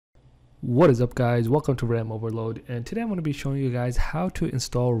What is up, guys? Welcome to RAM Overload, and today I'm going to be showing you guys how to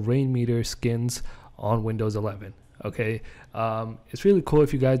install Rainmeter skins on Windows 11. Okay, it's really cool.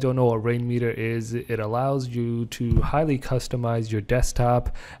 If you guys don't know what Rainmeter is, it allows you to highly customize your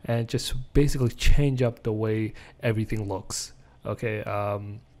desktop and just basically change up the way everything looks. Okay,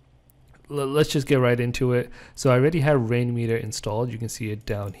 let's just get right into it. So I already have Rainmeter installed. You can see it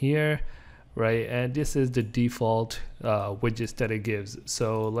down here, right? And this is the default widgets that it gives.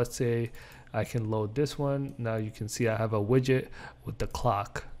 So let's say I can load this one. Now you can see I have a widget with the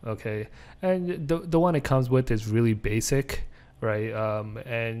clock. Okay, and the one it comes with is really basic, right?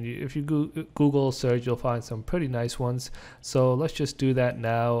 And if you Google search, you'll find some pretty nice ones. So let's just do that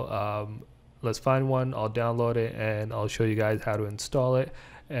now. Let's find one. I'll download it and I'll show you guys how to install it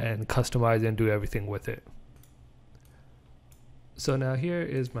and customize and do everything with it. So now here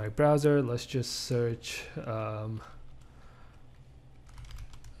is my browser. Let's just search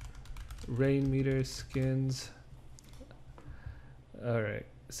Rainmeter skins. All right,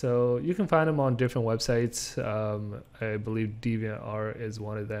 so you can find them on different websites. I believe DeviantArt is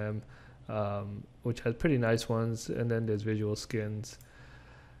one of them, which has pretty nice ones. And then there's Visual Skins.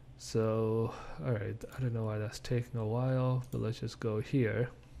 So, all right, I don't know why that's taking a while, but let's just go here.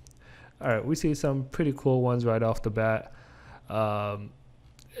 All right, we see some pretty cool ones right off the bat.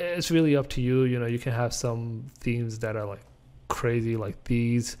 It's really up to you. You know, you can have some themes that are like crazy, like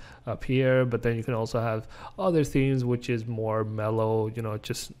these up here, but then you can also have other themes which is more mellow, you know,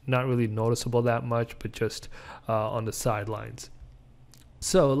 just not really noticeable that much, but just on the sidelines.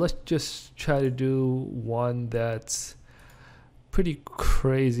 So let's just try to do one that's pretty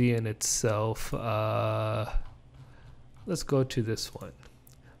crazy in itself. Let's go to this one.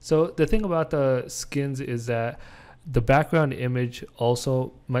 So the thing about the skins is that the background image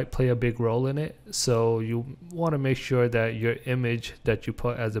also might play a big role in it. So you want to make sure that your image that you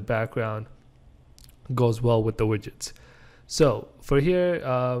put as a background goes well with the widgets. So for here,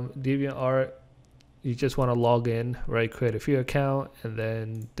 DeviantArt, you just want to log in, right? Create a free account and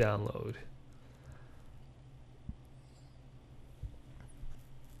then download.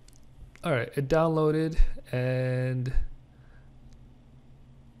 All right, it downloaded, and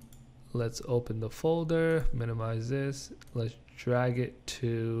let's open the folder, minimize this. Let's drag it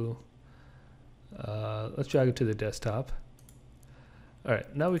to the desktop. All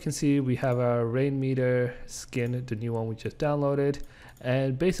right, now we can see we have our Rainmeter skin, the new one we just downloaded.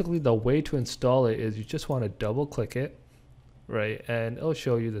 And basically the way to install it is you just want to double click it, right? And it'll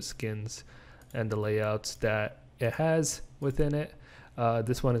show you the skins and the layouts that it has within it.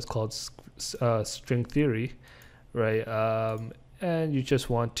 This one is called String Theory, right? And you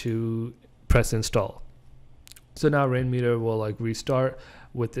just want to press install. So now Rainmeter will like restart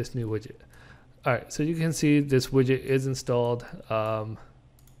with this new widget. All right, so you can see this widget is installed.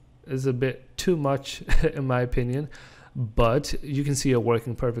 It's a bit too much in my opinion, but you can see it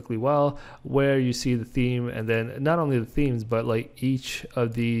working perfectly well, where you see the theme, and then not only the themes, but like each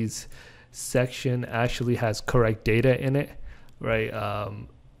of these section actually has correct data in it, right?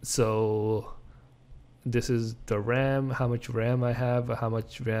 So this is the RAM, how much RAM I have, how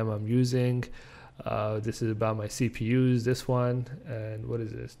much RAM I'm using. This is about my CPUs, this one. And what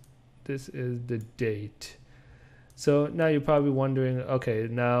is this? This is the date. So now you're probably wondering, okay,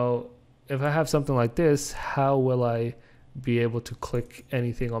 now if I have something like this, how will I be able to click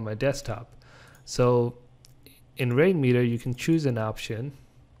anything on my desktop? So in Rainmeter, you can choose an option.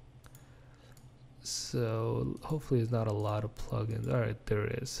 So hopefully it's not a lot of plugins. All right, there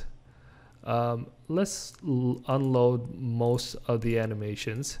it is. Let's unload most of the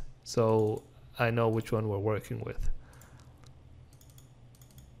animations so I know which one we're working with.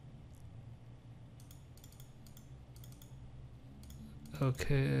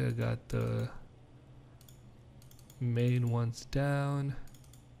 Okay, I got the main ones down.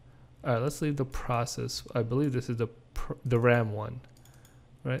 All right, let's leave the process. I believe this is the RAM one,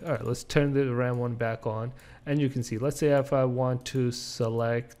 right? All right, let's turn the RAM one back on, and you can see, let's say if I want to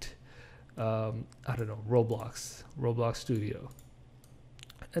select I don't know, Roblox Studio,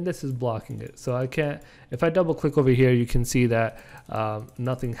 and this is blocking it, so I can't. If I double click over here, you can see that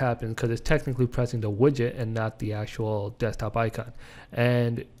nothing happens because it's technically pressing the widget and not the actual desktop icon.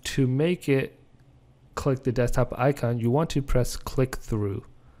 And to make it click the desktop icon, you want to press click through.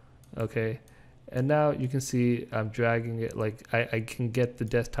 Okay, and now you can see I'm dragging it, like I can get the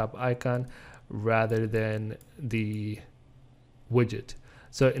desktop icon rather than the widget.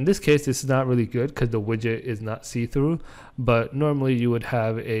 So in this case, this is not really good because the widget is not see-through, but normally you would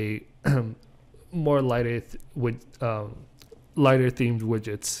have a more lighter themed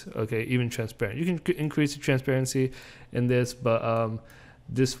widgets, okay, even transparent. You can increase the transparency in this, but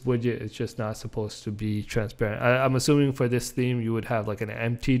this widget is just not supposed to be transparent. I'm assuming for this theme you would have like an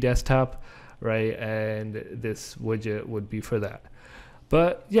empty desktop, right? And this widget would be for that.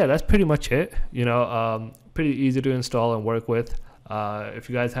 But yeah, that's pretty much it. Pretty easy to install and work with. If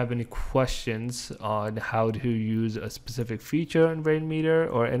you guys have any questions on how to use a specific feature in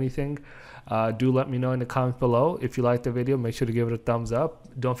Rainmeter or anything, do let me know in the comments below. If you liked the video, make sure to give it a thumbs up.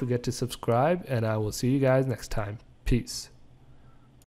 Don't forget to subscribe, and I will see you guys next time. Peace.